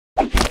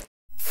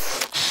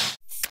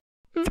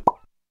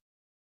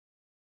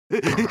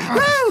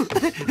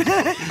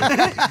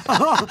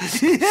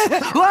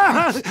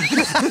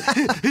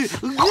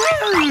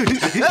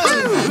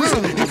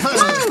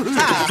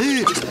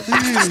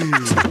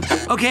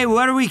Okay,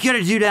 what are we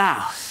gonna do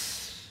now?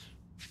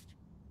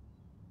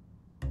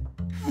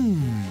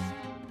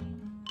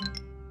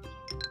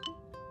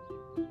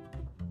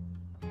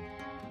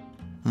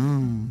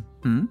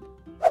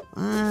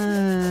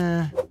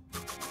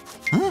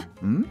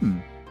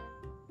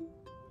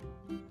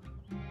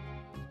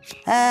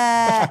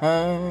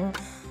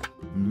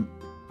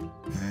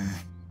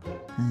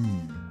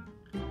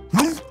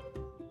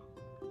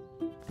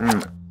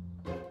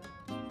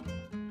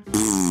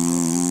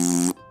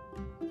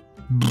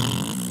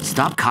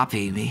 Stop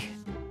copying me.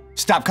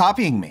 Stop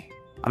copying me.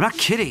 I'm not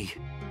kidding.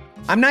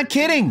 I'm not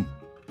kidding.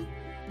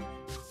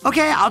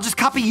 Okay, I'll just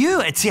copy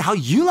you and see how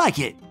you like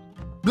it.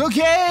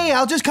 Okay,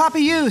 I'll just copy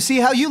you, see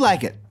how you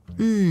like it.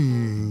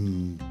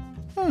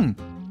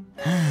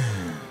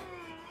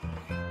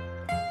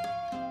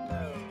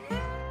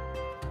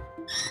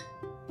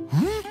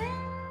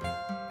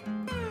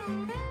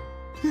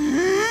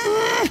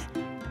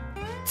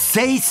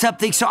 Say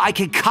something so I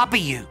can copy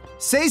you.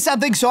 Say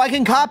something so I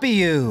can copy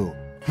you.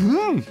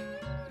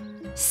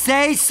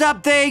 Say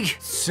something.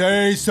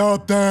 Say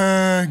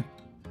something.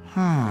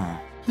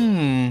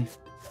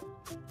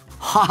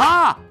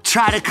 Haha!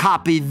 Try to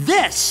copy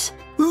this.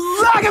 Give me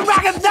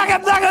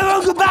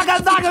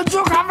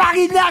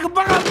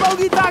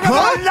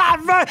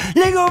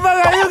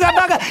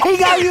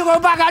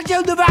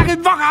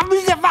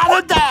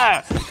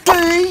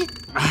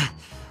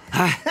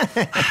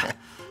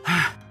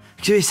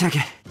a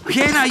second.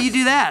 Okay, now you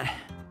do that.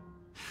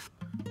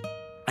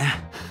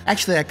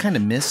 Actually, I kind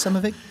of missed some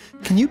of it.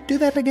 Can you do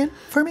that again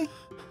for me?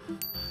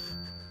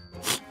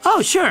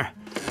 Oh, sure.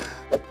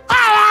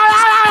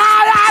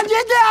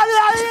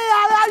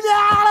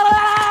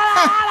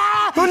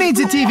 Who needs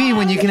a TV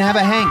when you can have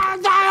a Hank?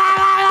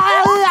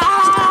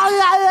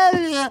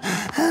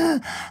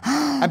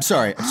 I'm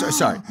sorry.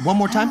 One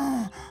more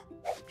time?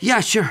 Yeah,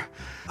 sure.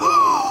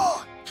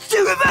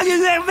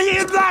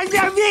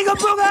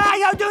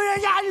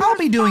 I'll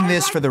be doing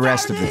this for the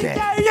rest of the day.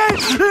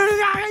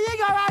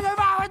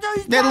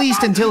 At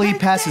least until he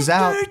passes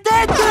out.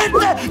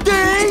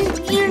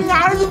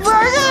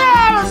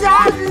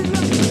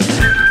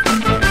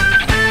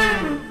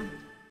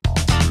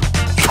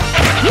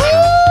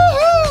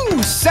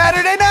 Woo-hoo!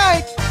 Saturday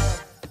night!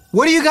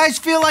 What do you guys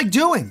feel like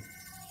doing?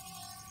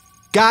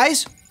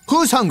 Guys,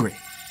 who's hungry?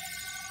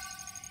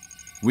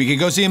 We could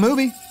go see a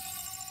movie.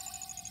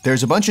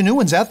 There's a bunch of new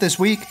ones out this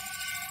week.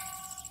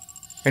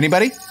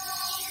 Anybody?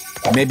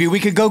 Maybe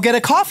we could go get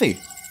a coffee.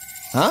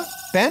 Huh,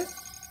 Ben?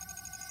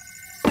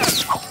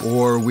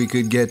 Or we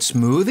could get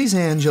smoothies,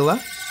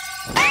 Angela.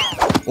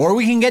 Or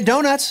we can get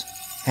donuts.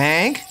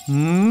 Hank?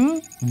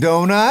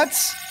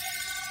 Donuts?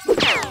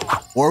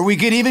 Or we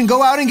could even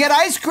go out and get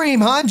ice cream,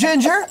 huh,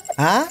 Ginger?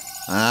 Huh?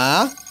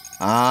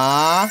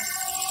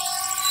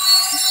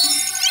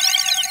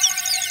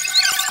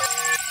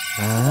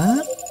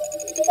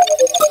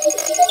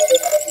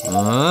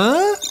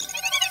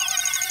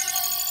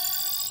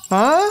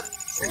 Huh?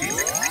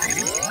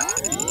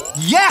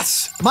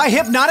 Yes! My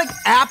hypnotic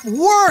app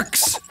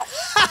works!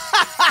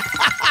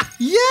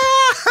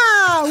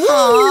 Yeah!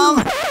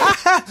 Woo!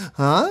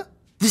 Huh?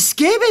 This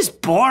game is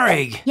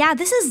boring. Yeah,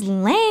 this is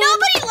lame.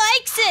 Nobody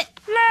likes it.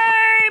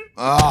 Lame.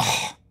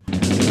 Oh.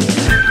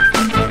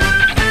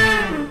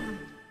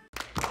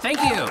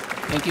 Thank you.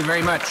 Thank you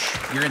very much.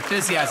 Your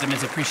enthusiasm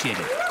is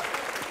appreciated.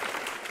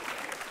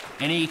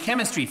 Any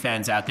chemistry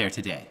fans out there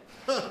today?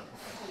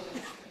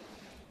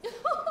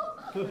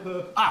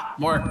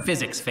 More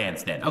physics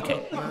fans then.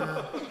 Okay.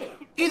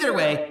 Either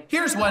way,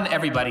 here's one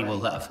everybody will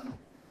love.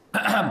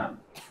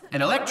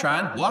 An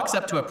electron walks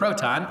up to a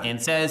proton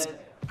and says,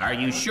 "Are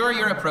you sure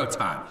you're a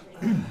proton?"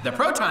 The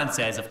proton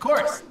says, "Of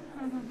course."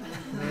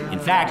 In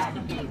fact,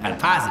 I'm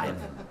positive.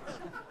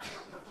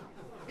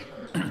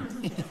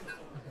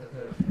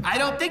 "I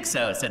don't think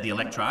so," said the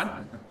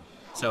electron.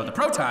 So the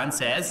proton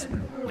says,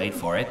 wait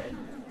for it,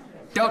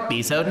 "Don't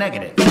be so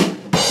negative."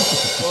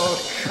 Oh,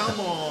 come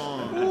on.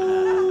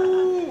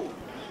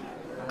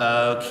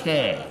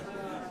 Okay.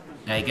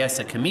 I guess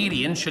a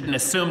comedian shouldn't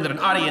assume that an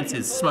audience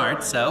is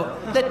smart, so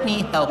let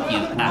me help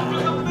you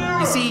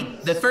out. You see,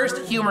 the first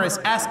humorous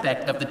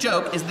aspect of the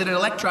joke is that an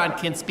electron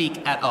can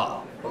speak at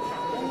all.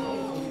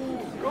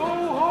 Go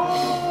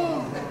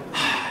home.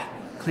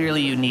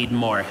 Clearly you need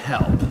more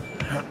help.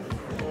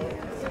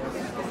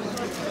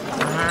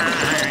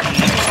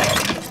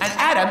 An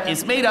atom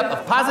is made up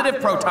of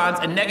positive protons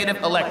and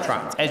negative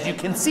electrons, as you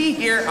can see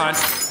here on...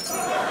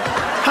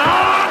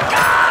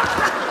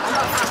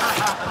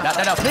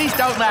 No, please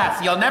don't laugh.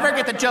 You'll never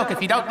get the joke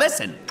if you don't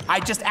listen. I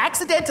just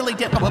accidentally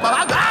did... Stop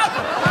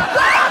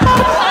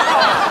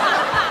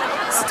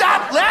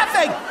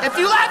laughing! If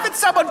you laugh at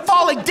someone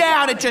falling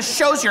down, it just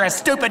shows you're a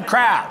stupid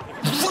crowd.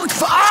 I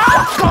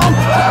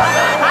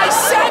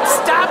said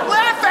stop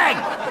laughing!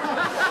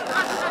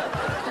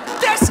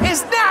 This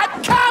is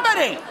not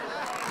comedy!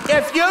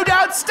 If you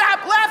don't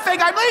stop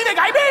laughing, I'm leaving.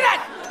 I mean it.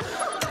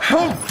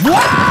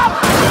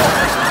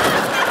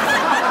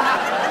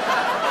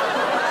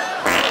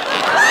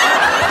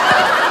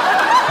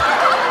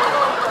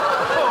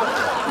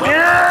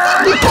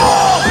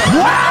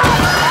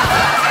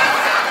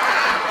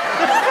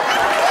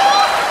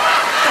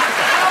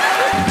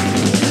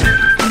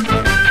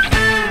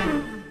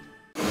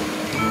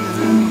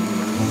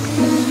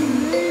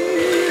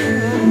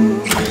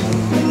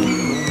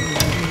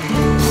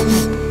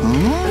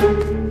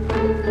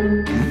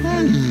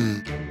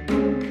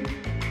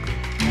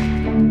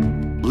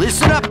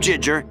 Listen up,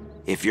 Ginger.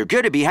 If you're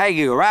going to be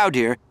hanging around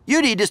here,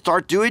 you need to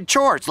start doing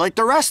chores like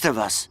the rest of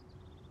us.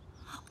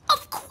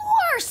 Of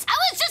course! I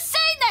was just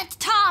saying that to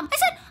Tom. I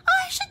said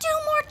I should do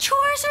more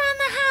chores around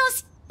the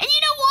house. And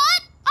you know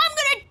what? I'm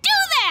gonna do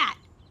that!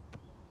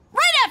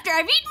 Right after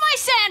I've eaten my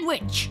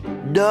sandwich.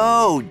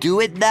 No, do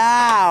it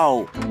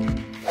now.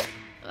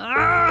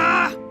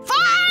 Fine!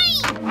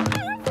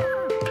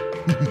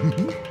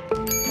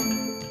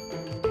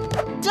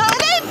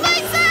 Don't eat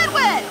my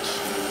sandwich!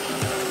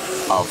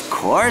 Of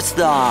course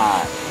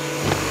not.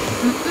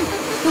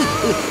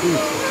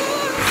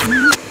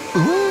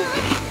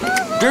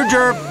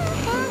 Ginger,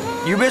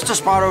 you missed a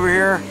spot over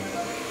here.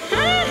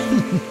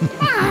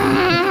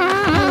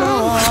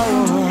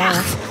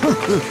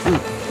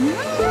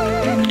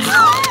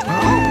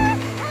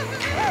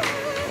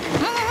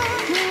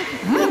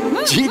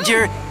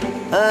 Ginger,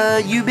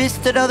 you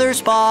missed another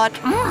spot.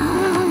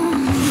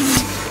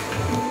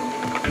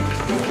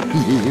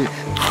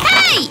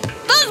 Hey!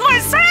 There's my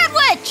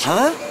sandwich!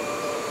 Huh?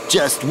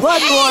 Just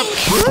one more.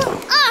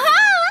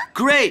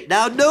 Great,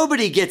 now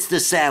nobody gets the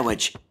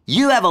sandwich.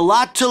 You have a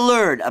lot to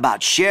learn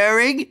about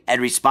sharing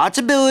and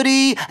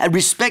responsibility and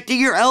respecting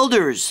your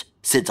elders.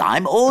 Since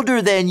I'm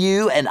older than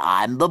you and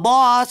I'm the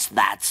boss,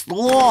 that's the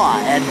law.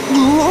 And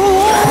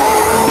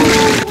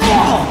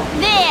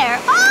There,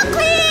 all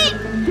clean!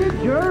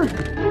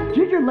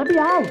 Ginger, let me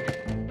out.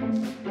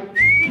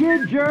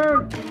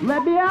 Ginger,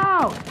 let me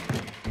out.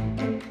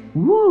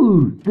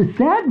 Woo, the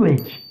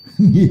sandwich.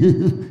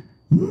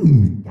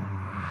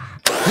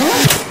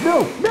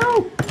 No.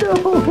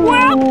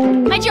 Well,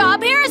 my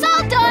job here is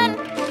all done.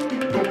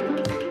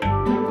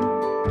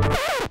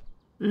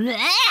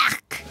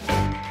 Blech.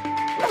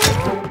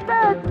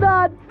 That's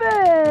not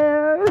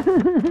fair.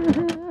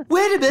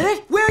 Wait a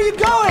minute, where are you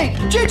going?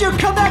 Ginger,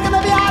 come back and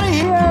let me out of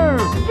here.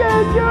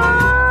 Ginger!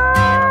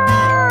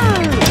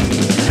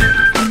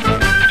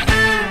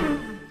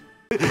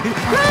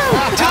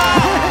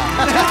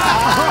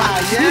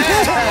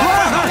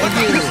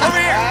 Over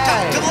here,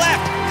 to the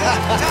left.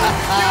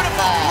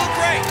 Beautiful, you look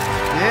great.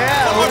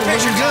 Yeah,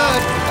 looking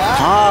good.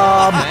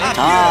 Tom.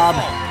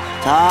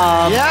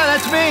 Yeah,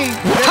 that's me.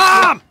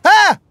 Tom!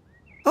 Ah!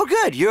 Oh,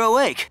 good, you're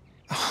awake.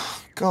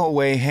 Go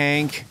away,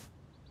 Hank.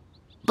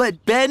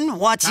 But Ben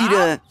wants you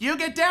to... You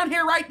get down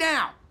here right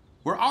now.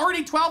 We're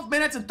already 12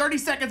 minutes and 30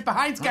 seconds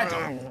behind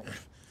schedule.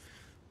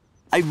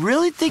 I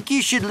really think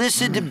you should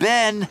listen to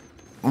Ben.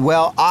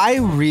 Well, I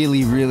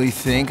really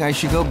think I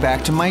should go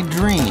back to my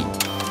dream.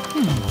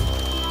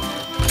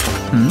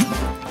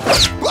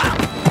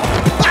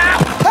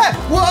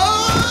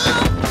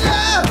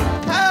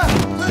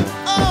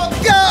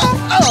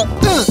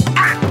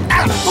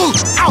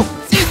 Ow!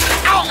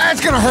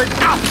 That's gonna hurt.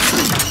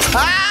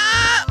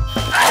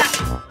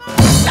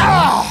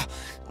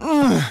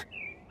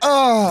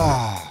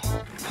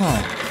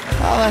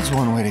 Well, that's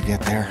one way to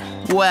get there.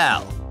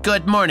 Well,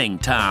 good morning,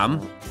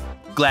 Tom.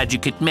 Glad you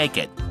could make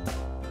it.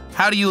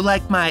 How do you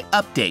like my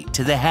update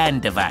to the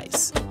hand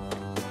device?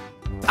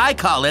 I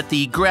call it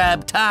the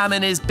grab Tom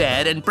in his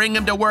bed and bring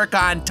him to work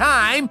on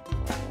time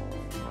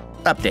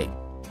update.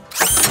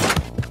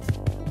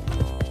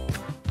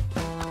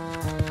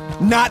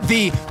 Not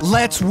the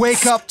let's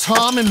wake up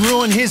Tom and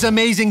ruin his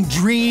amazing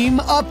dream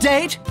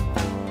update?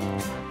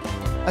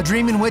 A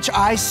dream in which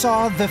I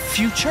saw the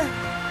future?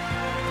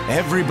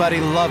 Everybody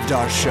loved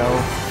our show,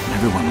 and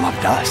everyone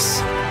loved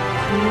us.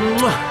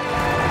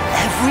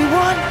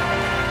 Everyone?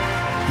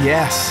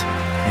 Yes,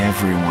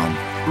 everyone.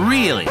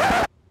 Really?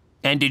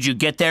 And did you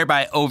get there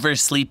by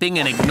oversleeping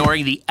and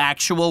ignoring the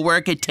actual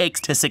work it takes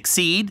to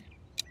succeed?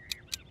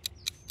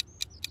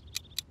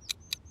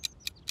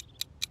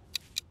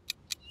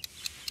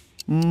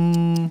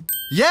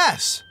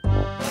 Yes!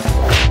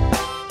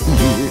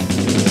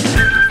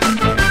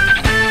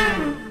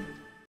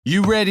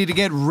 You ready to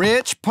get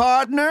rich,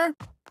 partner?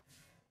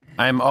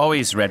 I'm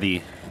always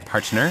ready,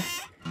 partner.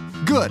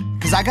 Good,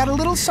 because I got a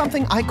little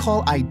something I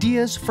call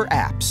ideas for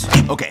apps.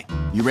 Okay,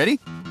 you ready?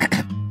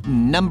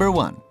 Number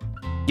 1.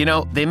 You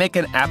know, they make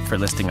an app for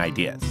listing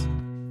ideas.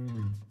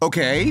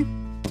 Okay.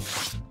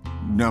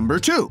 Number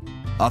 2,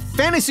 a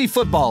fantasy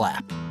football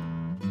app.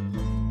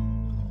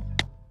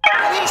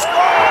 He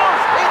scores!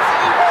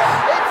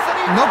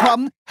 No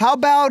problem. How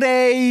about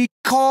a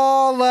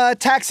call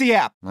taxi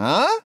app?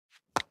 Huh?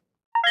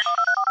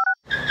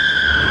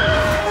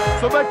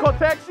 Somebody call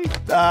taxi?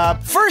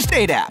 First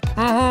aid app.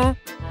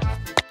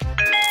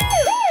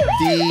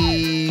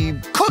 The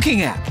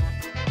cooking app.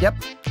 Yep.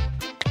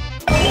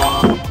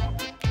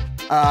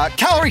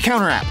 Calorie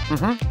counter app.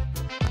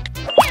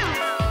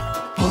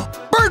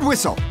 Bird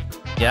whistle.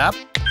 Yep.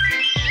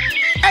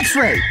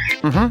 X-ray.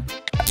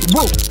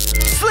 Whoa.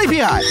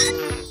 Sleepy eye.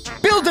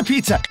 Build a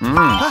pizza.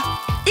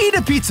 Eat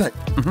a pizza.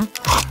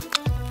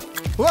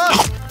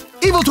 Whoa.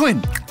 Evil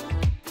twin.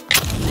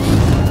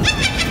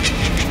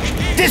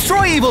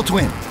 Destroy evil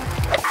twin.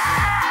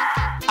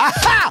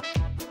 Aha!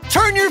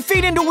 Turn your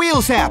feet into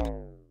wheels app.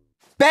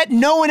 Bet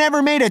no one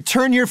ever made a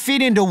turn your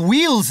feet into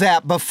wheels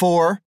app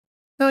before.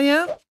 Oh,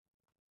 yeah?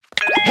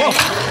 Whoa.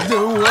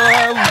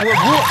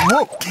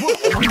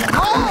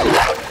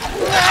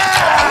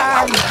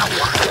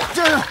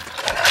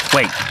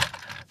 Wait.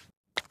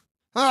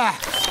 I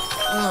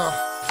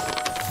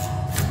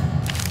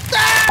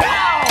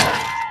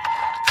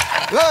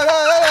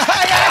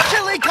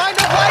actually kind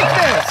of like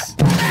this.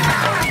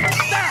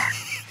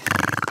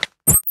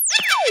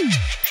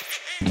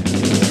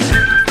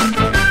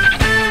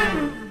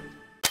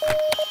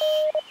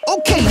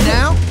 Okay,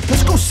 now,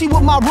 let's go see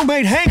what my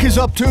roommate Hank is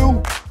up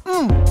to.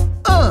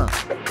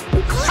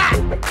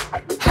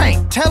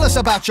 Hank, tell us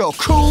about your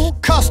cool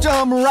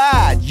custom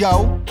ride,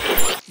 yo.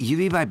 You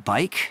mean my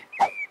bike?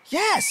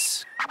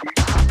 Yes.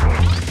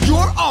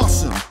 You're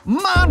awesome,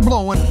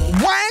 mind-blowing,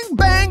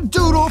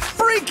 wang-bang-doodle,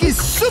 freaky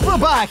super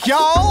bike,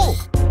 y'all.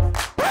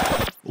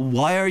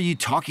 Why are you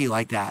talking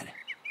like that?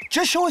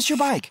 Just show us your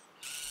bike.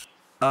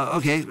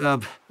 Okay,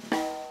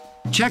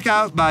 check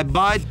out my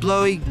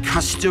mind-blowing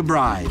custom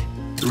ride.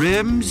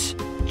 Rims,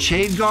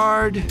 chain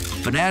guard,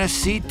 banana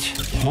seat,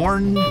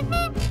 horn,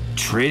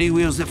 training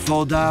wheels that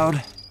fold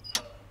down.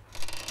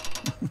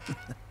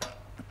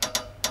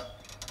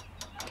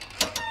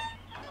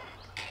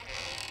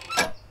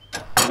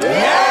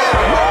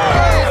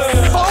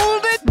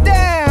 Fold it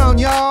down,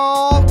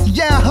 y'all.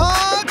 Yeah,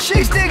 huh?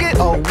 Chicks dig it.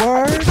 Oh,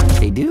 word?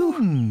 They do?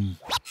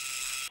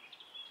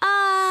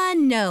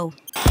 No.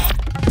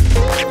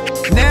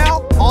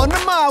 Now, onto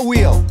my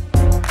wheel.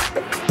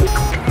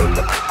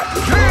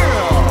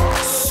 Yeah.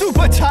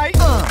 Super tight.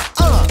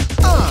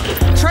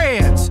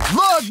 Trans,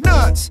 lug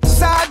nuts,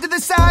 side to the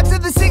side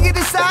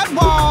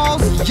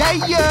walls.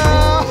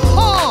 Yeah.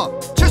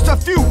 Just a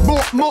few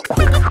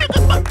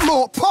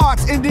more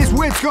parts and this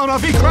width's gonna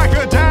be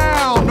cracker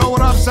down. Know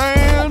what I'm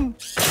saying?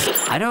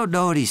 I don't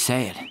know what he's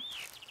saying.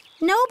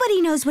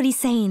 Nobody knows what he's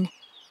saying.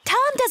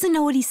 Tom doesn't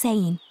know what he's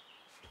saying.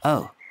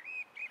 Oh.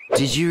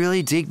 Did you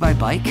really dig my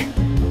bike?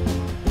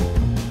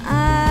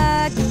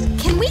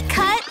 Can we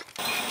cut?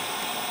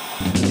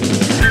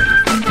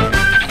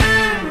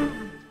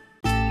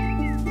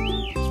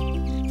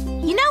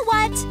 You know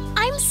what?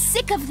 I'm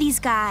sick of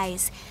these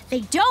guys. They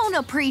don't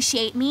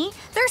appreciate me.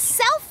 They're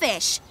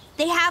selfish.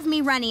 They have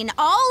me running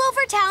all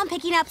over town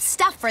picking up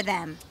stuff for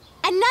them.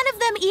 And none of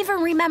them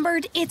even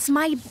remembered it's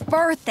my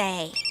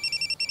birthday.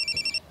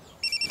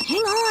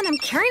 Hang on, I'm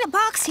carrying a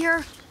box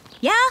here.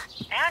 Yeah?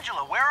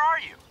 Angela, where are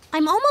you?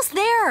 I'm almost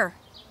there.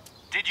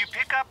 Did you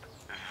pick up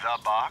the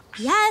box?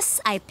 Yes,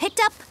 I picked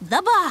up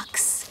the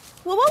box.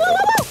 Whoa, whoa, whoa,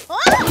 whoa,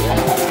 whoa!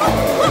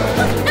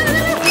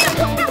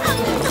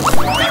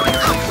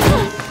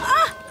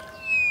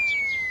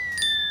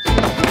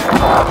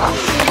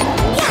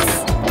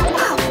 Yes!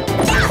 Oh,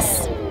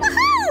 yes!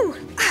 Woohoo!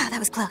 Ah, that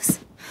was close.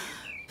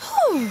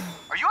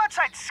 Are you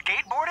outside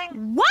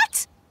skateboarding?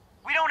 What?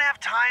 We don't have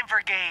time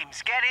for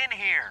games. Get in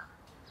here.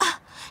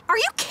 Are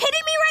you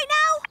kidding me right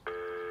now?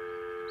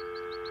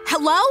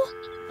 Hello?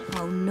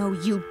 Oh, no,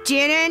 you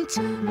didn't.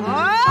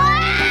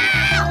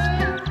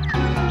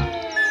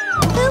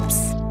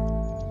 Oops.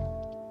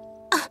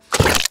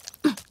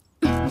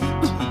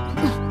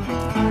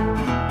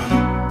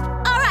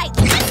 All right,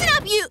 listen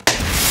up, you.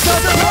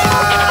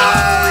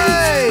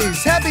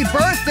 Surprise! Happy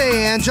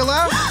birthday,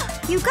 Angela.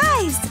 You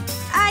guys,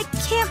 I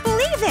can't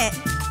believe it.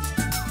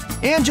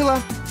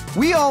 Angela,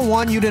 we all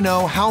want you to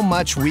know how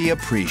much we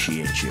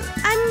appreciate you.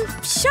 I'm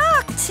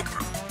shocked.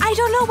 I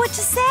don't know what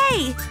to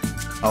say.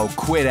 Oh,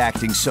 quit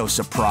acting so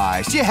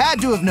surprised. You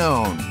had to have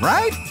known,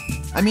 right?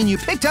 I mean, you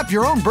picked up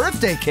your own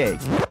birthday cake.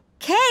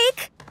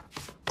 Cake?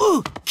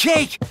 Ooh,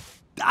 cake!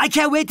 I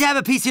can't wait to have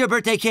a piece of your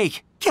birthday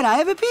cake. Can I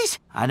have a piece?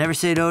 I never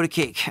say no to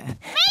cake. Me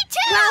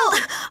too! Well,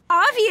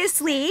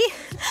 obviously.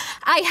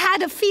 I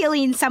had a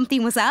feeling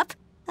something was up.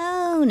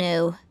 Oh,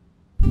 no.